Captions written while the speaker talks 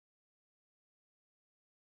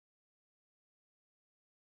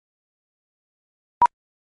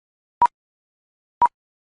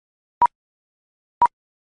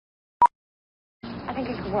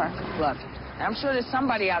think it could work. Look, I'm sure there's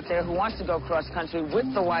somebody out there who wants to go cross-country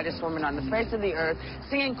with the whitest woman on the face of the earth,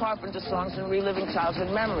 singing Carpenter songs and reliving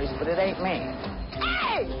childhood memories, but it ain't me.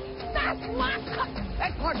 Hey! That's my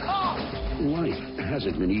car! Life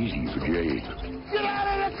hasn't been easy for Jay. Get out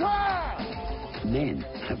of the car! Men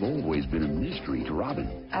have always been a mystery to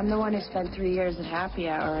Robin. I'm the one who spent 3 years at happy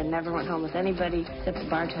hour and never went home with anybody except the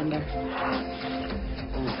bartender.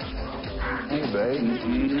 Hey, babe.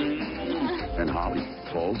 And Holly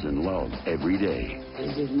falls in love every day.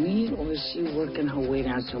 Is it me, or is she working her way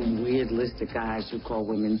down some weird list of guys who call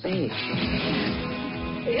women babes?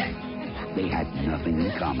 They had nothing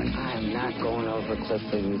in common. I'm not going over a cliff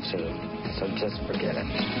for you two, so just forget it.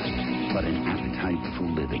 But an appetite for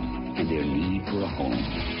living and their need for a home.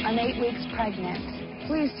 I'm 8 weeks pregnant.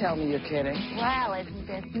 Please tell me you're kidding. Well, isn't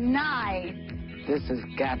this nice? This has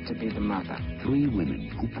got to be the mother. 3 women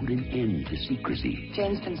who put an end to secrecy.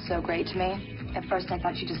 Jane's been so great to me. At first, I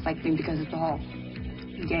thought she just liked me because of the whole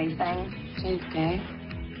gay thing. Jane's gay.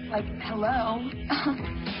 Like, hello.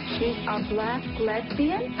 She's a black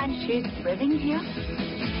lesbian, and she's living here?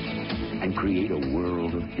 And create a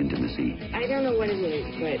world of intimacy. I don't know what it is,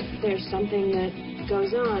 but there's something that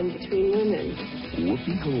goes on between women.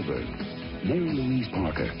 Whoopi Goldberg, Mary Louise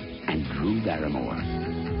Parker, and Drew Barrymore.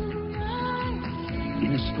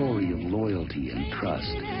 In a story of loyalty and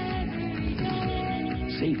trust.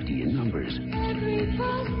 Safety in numbers.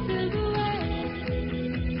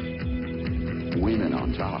 Women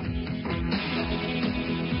on top.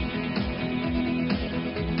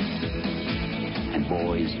 And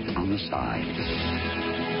boys on the side.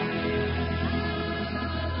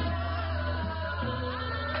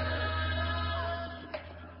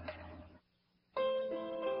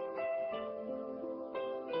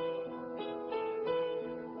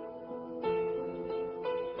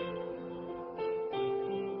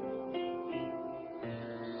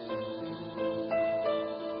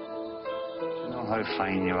 How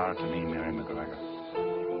fine you are to me, Mary McGregor.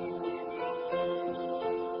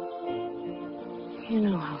 You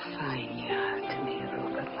know how fine you are to me,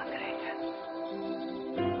 Rupert McGregor.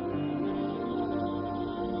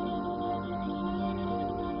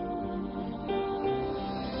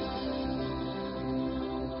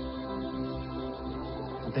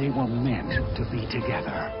 They were meant to be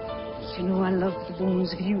together. You know I love the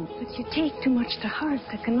bones of you, but you take too much to heart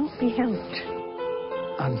that cannot be helped.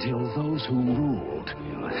 Until those who ruled.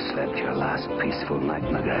 You have slept your last peaceful night,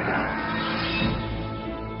 McGregor.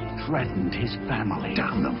 Threatened his family.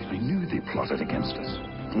 Damn them. I knew they plotted against us.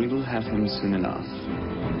 We will have him soon enough.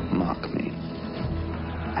 Mark me.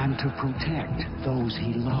 And to protect those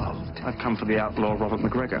he loved. I've come for the outlaw Robert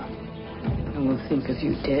McGregor. I will think of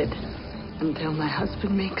you dead until my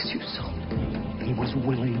husband makes you so. He was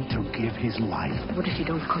willing to give his life. What if you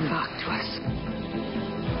don't come back to us?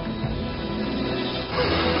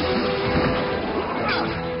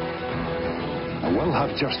 I will have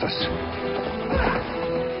justice.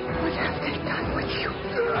 What have they done with you?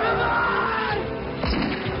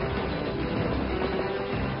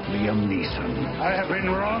 Liam Neeson. I have been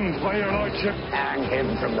wronged by your lordship. Hang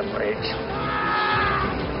him from the bridge.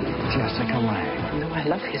 Jessica Lange. Though I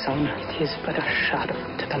love his honor, it is but a shadow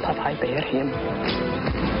to the love I bear him.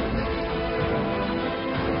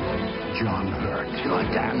 John Hurt. You're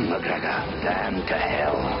damned, McGregor. Damned to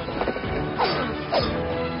hell.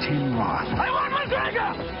 Tim Roth. I want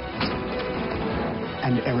McGregor!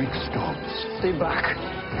 And Eric Stokes. Stay back.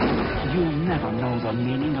 You'll never know the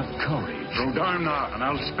meaning of courage. Go down now, and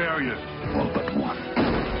I'll spare you. All but one.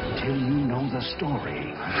 Till you know the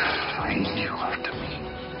story. Fine you are to me.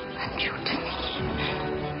 And you to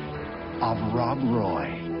me. Of Rob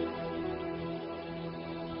Roy.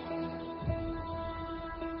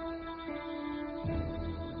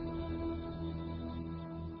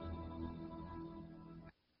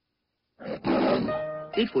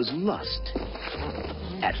 It was lust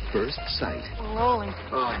at first sight. Rolling.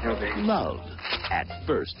 Oh, no, baby. Love at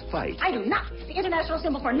first fight. I do not. The international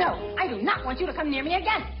symbol for no. I do not want you to come near me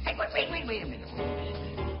again. Hey, wait a minute.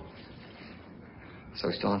 So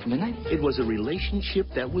we still on for midnight? It was a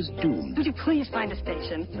relationship that was doomed Would you please find a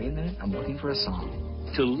station? Wait a minute, I'm looking for a song.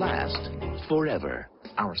 to last forever.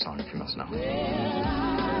 Our song, if you must know.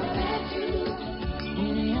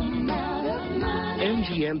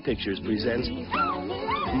 MGM Pictures presents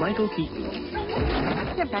Michael Keaton.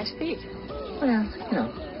 You have nice feet. Well, you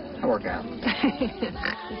know, I work out.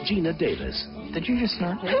 Gina Davis. Did you just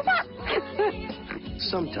snort?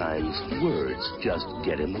 Sometimes words just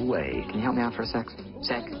get in the way. Can you help me out for a sec?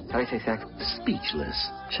 Sec? How do you say sec? Speechless.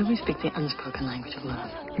 Shall we speak the unspoken language of love?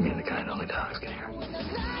 You mean the kind only dogs can hear?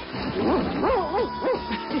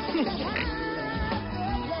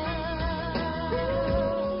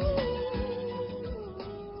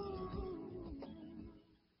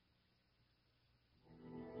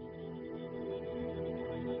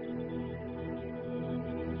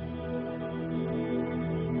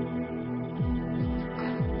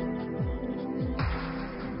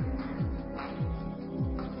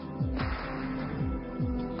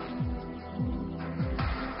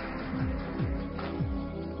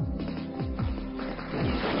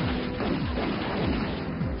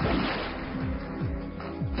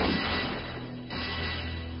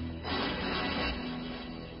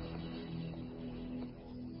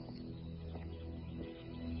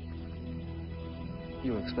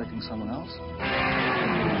 You were expecting someone else?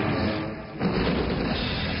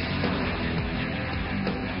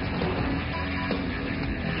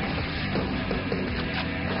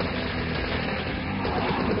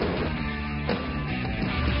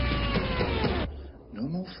 No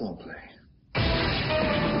more foreplay.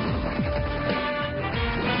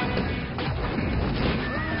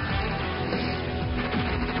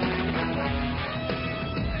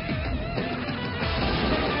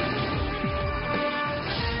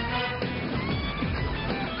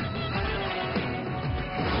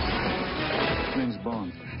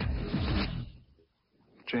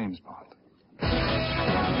 James Bond.